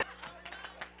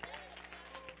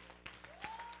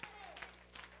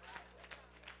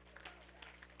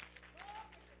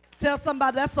Tell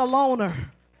somebody that's a loner.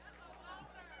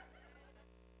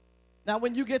 Now,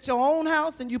 when you get your own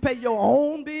house and you pay your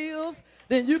own bills,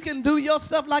 then you can do your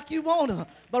stuff like you want to.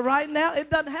 But right now, it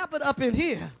doesn't happen up in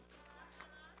here.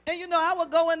 And, you know, I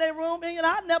would go in their room, and, you know,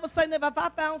 I'd never say never. If I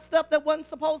found stuff that wasn't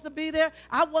supposed to be there,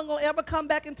 I wasn't going to ever come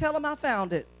back and tell them I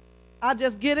found it. I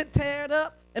just get it, tear it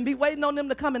up, and be waiting on them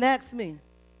to come and ask me.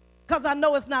 Because I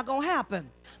know it's not going to happen.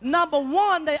 Number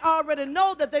one, they already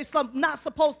know that they're not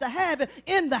supposed to have it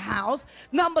in the house.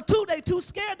 Number two, they too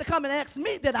scared to come and ask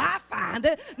me, did I find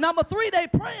it? Number three, they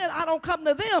praying I don't come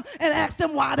to them and ask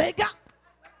them why they got it.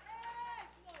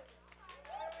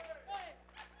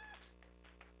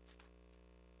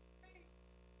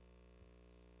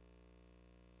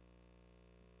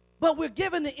 But we're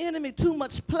giving the enemy too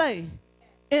much play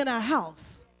in our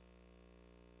house.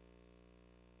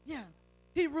 Yeah,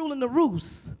 he ruling the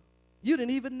roost. You didn't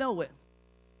even know it.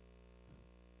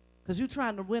 Because you're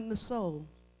trying to win the soul.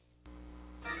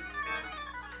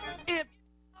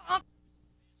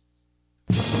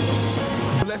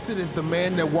 Blessed is the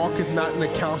man that walketh not in the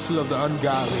counsel of the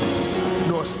ungodly,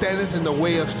 nor standeth in the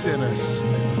way of sinners,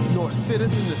 nor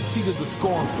sitteth in the seat of the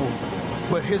scornful.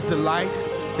 But his delight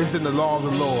is in the law of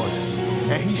the Lord,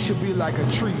 and he should be like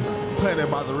a tree planted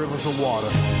by the rivers of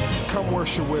water. Come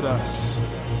worship with us.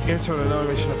 Enter the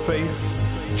denomination of faith,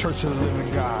 Church of the Living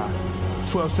God,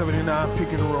 1279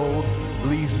 Pickens Road,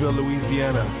 Leesville,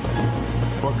 Louisiana,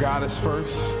 where God is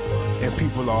first and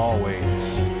people are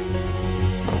always.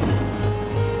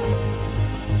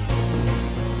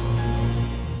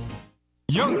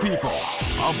 Young people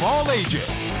of all ages,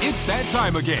 it's that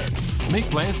time again. Make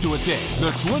plans to attend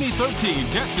the 2013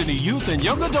 Destiny Youth and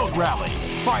Young Adult Rally,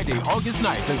 Friday, August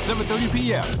 9th at 7:30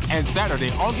 p.m. and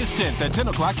Saturday, August 10th at 10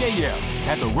 o'clock a.m.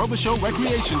 at the Robichaux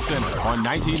Recreation Center on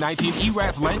 1919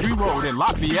 Eras Landry Road in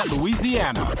Lafayette,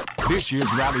 Louisiana. This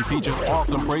year's rally features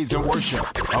awesome praise and worship,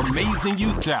 amazing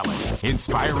youth talent,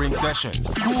 inspiring sessions,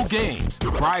 cool games,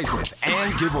 prizes,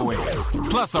 and giveaways.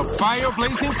 Plus a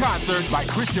fire-blazing concert by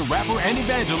Christian rapper and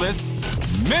evangelist,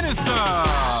 Minister.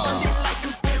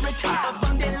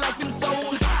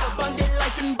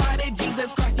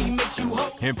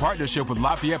 In partnership with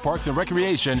Lafayette Parks and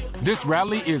Recreation, this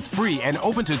rally is free and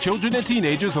open to children and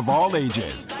teenagers of all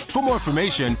ages. For more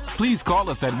information, please call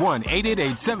us at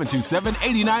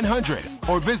 1-888-727-8900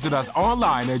 or visit us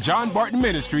online at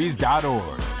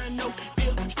johnbartonministries.org.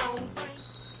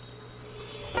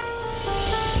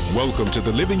 Welcome to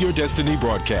the Living Your Destiny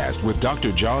broadcast with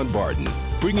Dr. John Barton,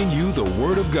 bringing you the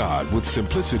Word of God with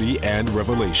simplicity and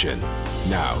revelation.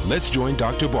 Now, let's join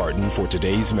Dr. Barton for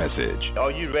today's message. Are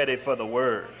you ready for the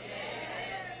Word?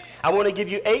 I want to give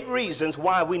you 8 reasons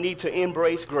why we need to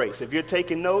embrace grace. If you're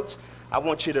taking notes, I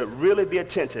want you to really be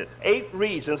attentive. 8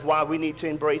 reasons why we need to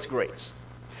embrace grace.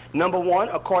 Number 1,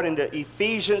 according to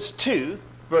Ephesians 2,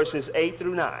 verses 8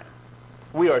 through 9,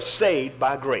 we are saved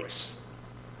by grace.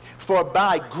 For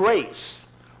by grace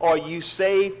are you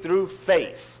saved through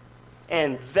faith,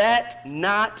 and that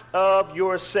not of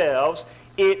yourselves,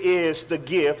 it is the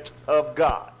gift of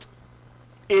God.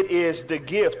 It is the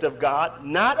gift of God,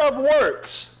 not of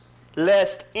works,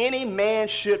 lest any man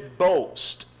should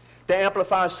boast. The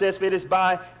Amplified says it is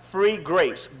by free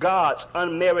grace, God's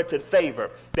unmerited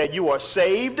favor, that you are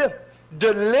saved,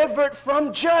 delivered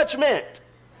from judgment.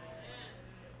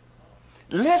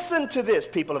 Listen to this,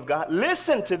 people of God.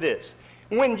 Listen to this.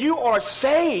 When you are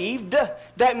saved,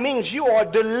 that means you are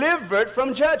delivered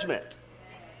from judgment.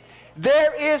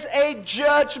 There is a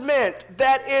judgment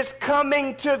that is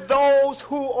coming to those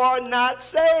who are not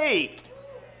saved.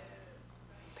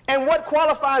 And what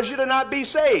qualifies you to not be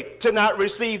saved? To not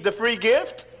receive the free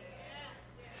gift?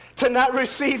 To not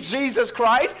receive Jesus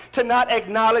Christ? To not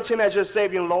acknowledge him as your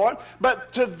Savior and Lord?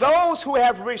 But to those who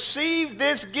have received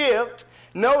this gift,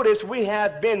 notice we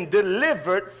have been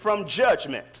delivered from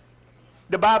judgment.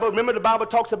 The Bible, remember the Bible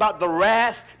talks about the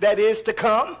wrath that is to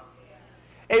come?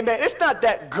 Amen. It's not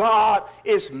that God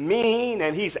is mean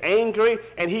and he's angry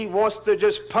and he wants to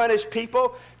just punish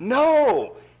people.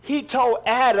 No. He told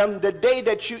Adam, the day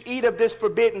that you eat of this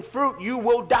forbidden fruit, you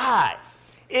will die.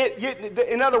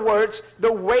 In other words,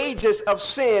 the wages of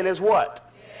sin is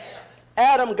what?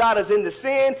 Adam got us into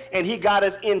sin, and he got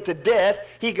us into death.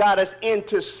 He got us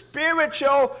into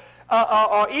spiritual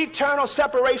or eternal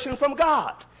separation from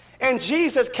God. And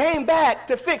Jesus came back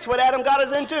to fix what Adam got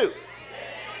us into.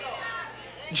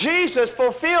 Jesus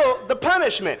fulfilled the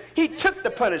punishment. He took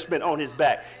the punishment on his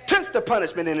back, took the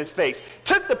punishment in his face,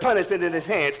 took the punishment in his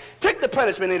hands, took the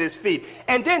punishment in his feet,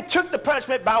 and then took the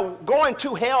punishment by going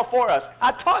to hell for us.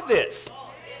 I taught this.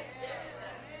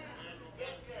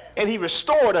 And he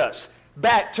restored us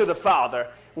back to the Father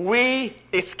we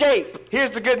escape.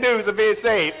 Here's the good news of being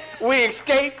saved. We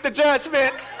escape the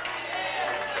judgment.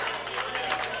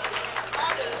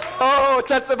 Oh,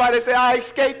 touch somebody and say, I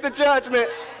escaped the judgment.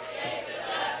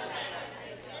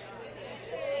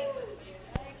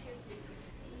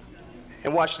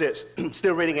 And watch this.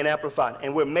 Still reading in Amplified.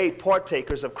 And we're made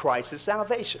partakers of Christ's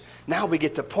salvation. Now we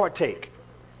get to partake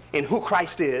in who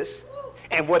Christ is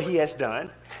and what he has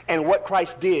done. And what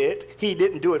Christ did, he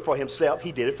didn't do it for himself.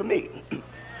 He did it for me.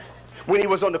 When he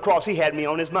was on the cross, he had me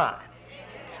on his mind.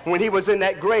 When he was in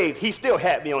that grave, he still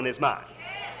had me on his mind.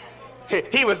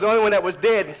 He was the only one that was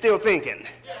dead and still thinking.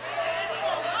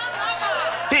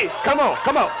 Come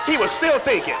on. He was still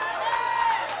thinking.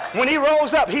 When he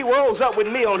rose up with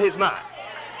me on his mind.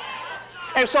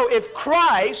 And so if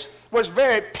Christ was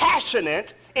very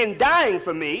passionate in dying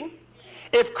for me,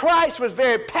 if Christ was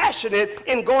very passionate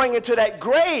in going into that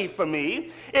grave for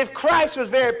me, if Christ was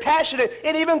very passionate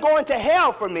in even going to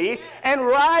hell for me and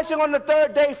rising on the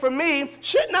third day for me,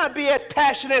 should not be as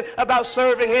passionate about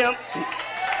serving him.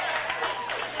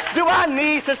 Do I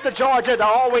need Sister Georgia to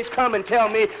always come and tell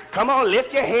me, come on,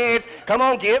 lift your hands, come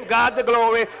on, give God the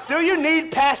glory? Do you need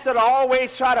Pastor to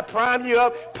always try to prime you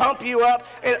up, pump you up,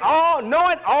 and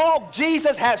knowing all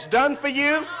Jesus has done for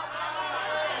you?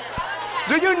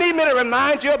 Do you need me to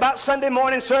remind you about Sunday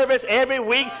morning service every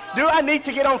week? Do I need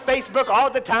to get on Facebook all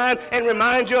the time and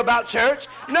remind you about church?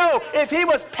 No, if he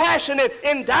was passionate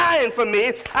in dying for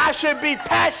me, I should be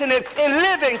passionate in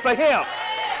living for him.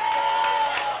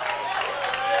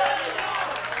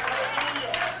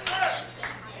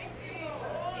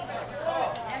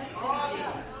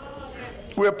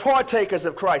 We're partakers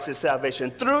of Christ's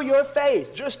salvation through your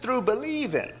faith, just through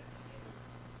believing.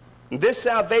 This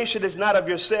salvation is not of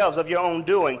yourselves, of your own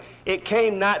doing. It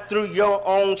came not through your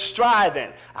own striving.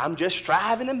 I'm just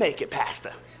striving to make it,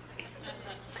 Pastor.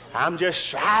 I'm just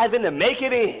striving to make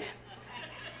it in.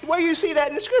 Where you see that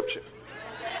in the scripture?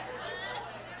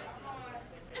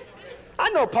 I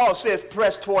know Paul says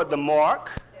press toward the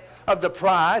mark of the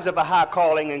prize of a high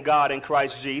calling in God in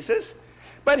Christ Jesus.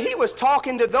 But he was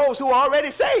talking to those who are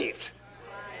already saved.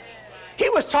 He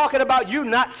was talking about you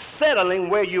not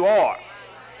settling where you are.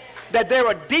 That there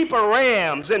are deeper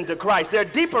realms into Christ. There are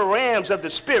deeper realms of the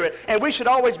Spirit. And we should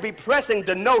always be pressing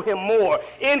to know him more,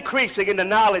 increasing in the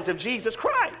knowledge of Jesus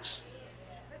Christ.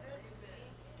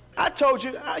 I told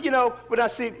you, when I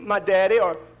see my daddy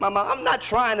or my mom, I'm not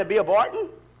trying to be a Barton.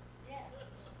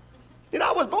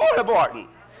 I was born a Barton.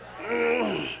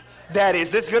 Daddy,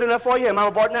 is this good enough for you? Am I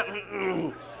a Barton now?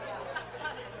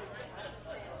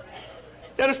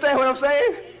 You understand what I'm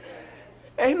saying?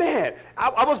 Amen.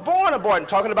 I was born a Barton,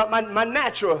 talking about my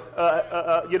natural,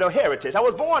 heritage. I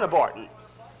was born a Barton.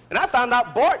 And I found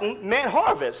out Barton meant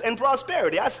harvest and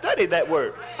prosperity. I studied that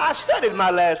word. I studied my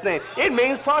last name. It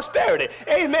means prosperity.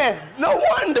 Amen. No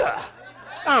wonder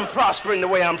I'm prospering the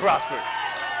way I'm prospering.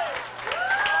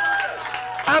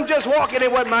 I'm just walking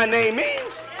in what my name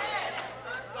means.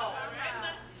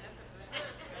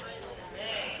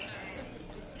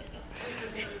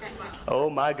 Oh,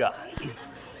 my God.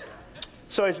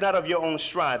 So it's not of your own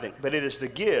striving, but it is the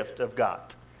gift of God.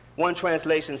 One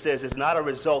translation says it's not a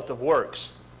result of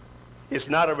works. It's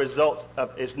not a result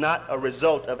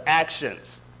of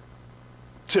actions.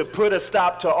 To put a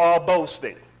stop to all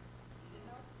boasting.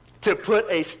 To put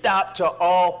a stop to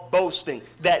all boasting.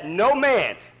 That no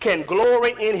man can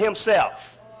glory in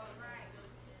himself.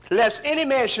 Lest any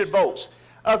man should boast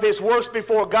of his works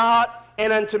before God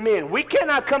and unto men. We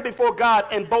cannot come before God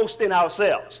and boast in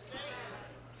ourselves.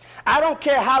 I don't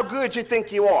care how good you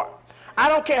think you are. I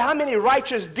don't care how many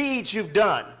righteous deeds you've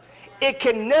done. It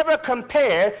can never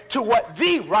compare to what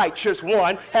the righteous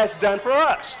one has done for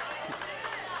us.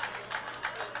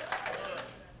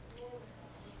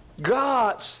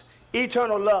 God's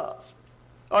eternal love,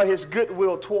 or his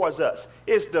goodwill towards us,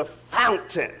 is the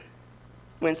fountain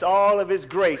whence all of his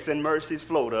grace and mercies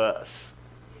flow to us.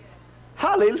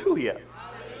 Hallelujah.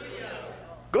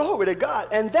 Glory to God.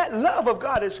 And that love of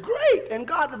God is great. And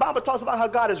God, the Bible talks about how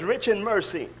God is rich in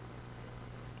mercy.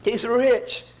 He's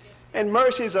rich. And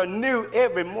mercies are new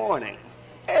every morning.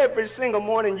 Every single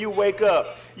morning you wake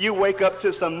up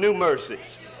to some new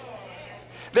mercies.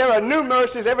 There are new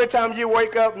mercies every time you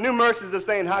wake up. New mercies are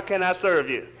saying, how can I serve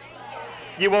you?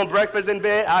 You want breakfast in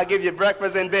bed? I'll give you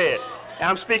breakfast in bed.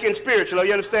 I'm speaking spiritual. Are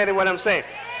you understanding what I'm saying?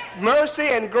 Mercy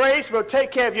and grace will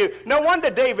take care of you. No wonder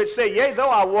David said, yea, though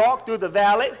I walk through the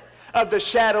valley of the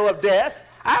shadow of death,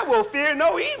 I will fear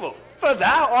no evil, for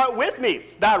thou art with me.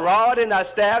 Thy rod and thy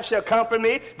staff shall comfort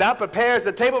me. Thou preparest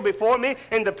a table before me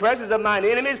in the presence of mine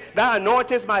enemies. Thou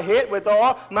anointest my head with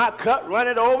oil, my cup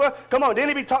runneth over. Come on, then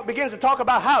he begins to talk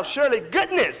about how surely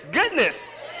goodness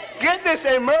goodness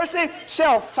and mercy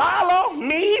shall follow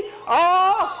me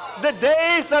all the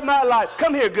days of my life.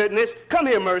 Come here, goodness. Come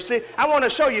here, mercy. I want to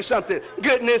show you something.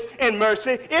 Goodness and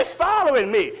mercy is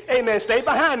following me. Amen. Stay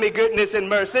behind me, goodness and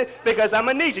mercy, because I'm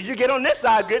going to need you. You get on this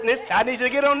side, goodness. I need you to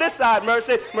get on this side,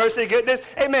 mercy. Mercy, goodness.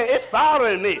 Amen. It's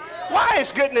following me. Why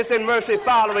is goodness and mercy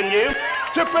following you?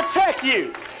 To protect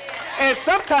you. And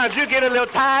sometimes you get a little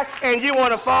tired and you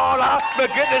want to fall off, but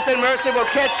goodness and mercy will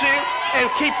catch you and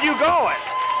keep you going.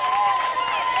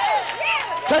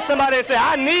 Touch somebody and say,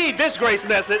 I need this grace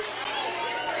message.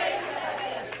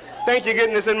 Thank you,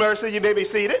 goodness and mercy. You may be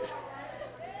seated.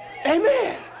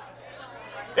 Amen.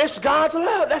 It's God's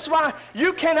love. That's why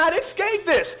you cannot escape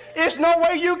this. There's no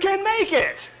way you can make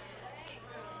it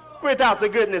without the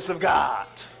goodness of God.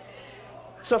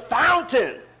 It's a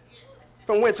fountain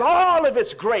from whence all of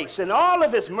its grace and all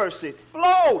of its mercy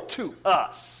flow to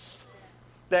us.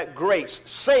 That grace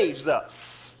saves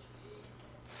us,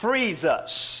 frees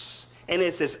us, and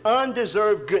it's his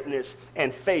undeserved goodness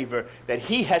and favor that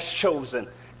he has chosen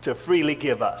to freely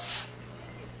give us.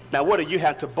 Now, what do you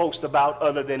have to boast about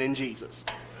other than in Jesus?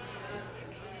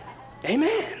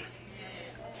 Amen.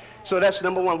 So that's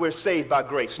number one, we're saved by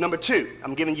grace. Number two,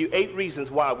 I'm giving you 8 reasons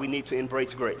why we need to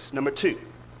embrace grace. Number 2,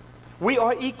 we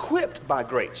are equipped by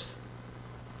grace.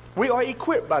 We are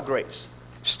equipped by grace.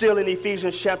 Still in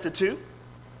Ephesians chapter 2,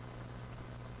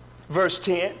 verse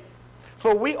 10.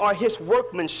 For we are his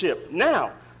workmanship.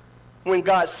 Now, when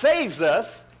God saves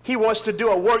us, he wants to do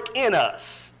a work in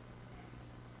us.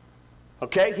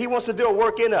 Okay? He wants to do a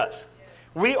work in us.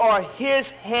 We are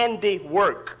his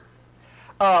handiwork.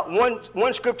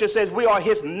 One scripture says we are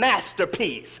his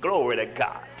masterpiece. Glory to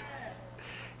God.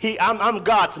 I'm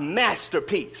God's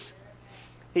masterpiece.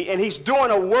 And he's doing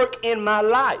a work in my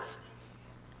life.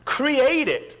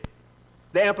 Created.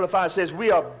 The Amplified says we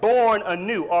are born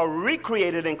anew or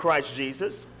recreated in Christ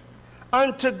Jesus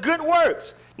unto good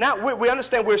works. Now, we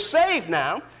understand we're saved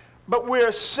now, but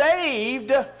we're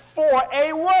saved for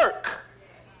a work.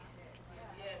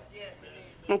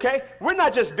 Okay? We're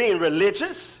not just being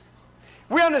religious.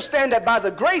 We understand that by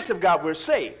the grace of God we're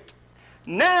saved.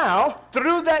 Now,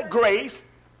 through that grace,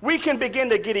 we can begin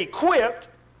to get equipped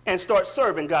and start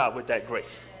serving God with that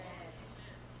grace.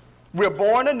 We're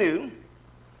born anew.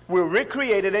 We're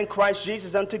recreated in Christ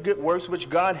Jesus unto good works, which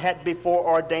God had before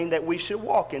ordained that we should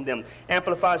walk in them.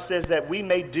 Amplified says that we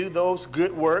may do those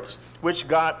good works which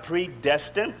God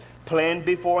predestined, planned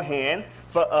beforehand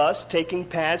for us, taking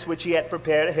paths which he had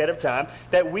prepared ahead of time,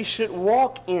 that we should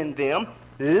walk in them,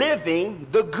 living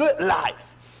the good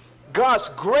life. God's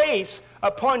grace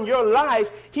upon your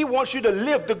life, he wants you to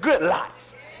live the good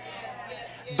life.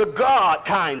 The God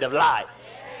kind of life.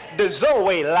 The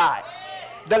Zoe life.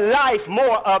 The life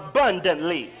more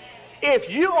abundantly.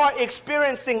 If you are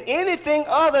experiencing anything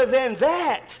other than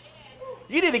that,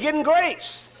 you need to get in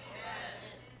grace.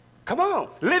 Come on.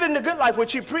 Living the good life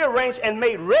which he prearranged and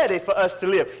made ready for us to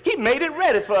live. He made it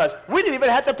ready for us. We didn't even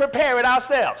have to prepare it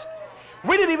ourselves.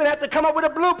 We didn't even have to come up with a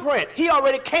blueprint. He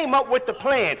already came up with the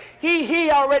plan. He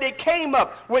already came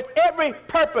up with every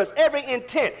purpose, every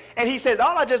intent. And he says,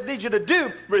 all I just need you to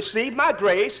do, receive my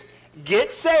grace,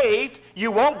 get saved.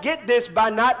 You won't get this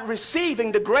by not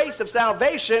receiving the grace of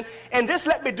salvation. And just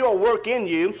let me do a work in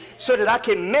you so that I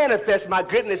can manifest my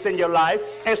goodness in your life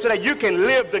and so that you can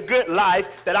live the good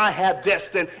life that I have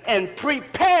destined and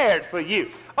prepared for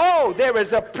you. Oh, there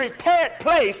is a prepared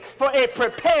place for a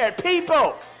prepared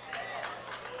people.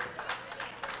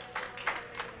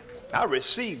 I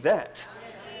received that.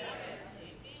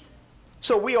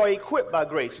 So we are equipped by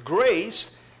grace.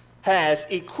 Grace has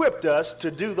equipped us to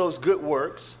do those good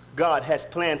works God has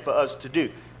planned for us to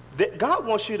do. God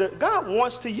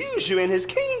wants to use you in his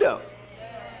kingdom.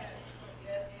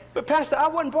 But Pastor, I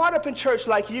wasn't brought up in church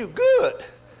like you. Good.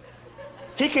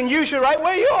 He can use you right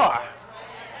where you are.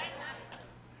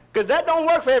 Because that don't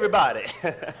work for everybody.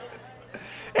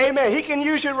 Amen. He can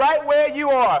use you right where you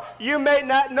are. You may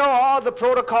not know all the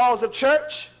protocols of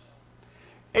church.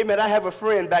 Amen. I have a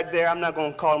friend back there. I'm not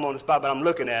going to call him on the spot, but I'm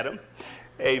looking at him.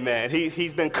 Amen.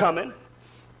 He's been coming,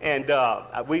 and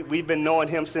we've been knowing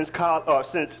him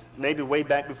since maybe way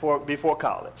back before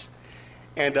college.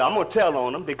 And I'm going to tell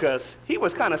on him because he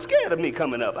was kind of scared of me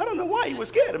coming up. I don't know why he was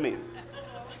scared of me.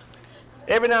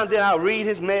 Every now and then I'll read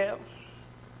his mail,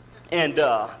 and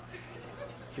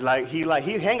he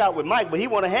hang out with Mike, but he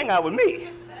want to hang out with me.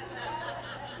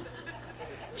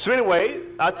 So anyway,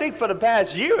 I think for the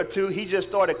past year or two, he just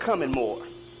started coming more.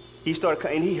 He started,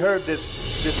 and he heard this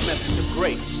message of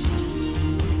grace.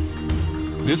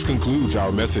 This concludes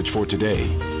our message for today.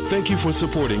 Thank you for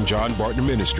supporting John Barton Ministries.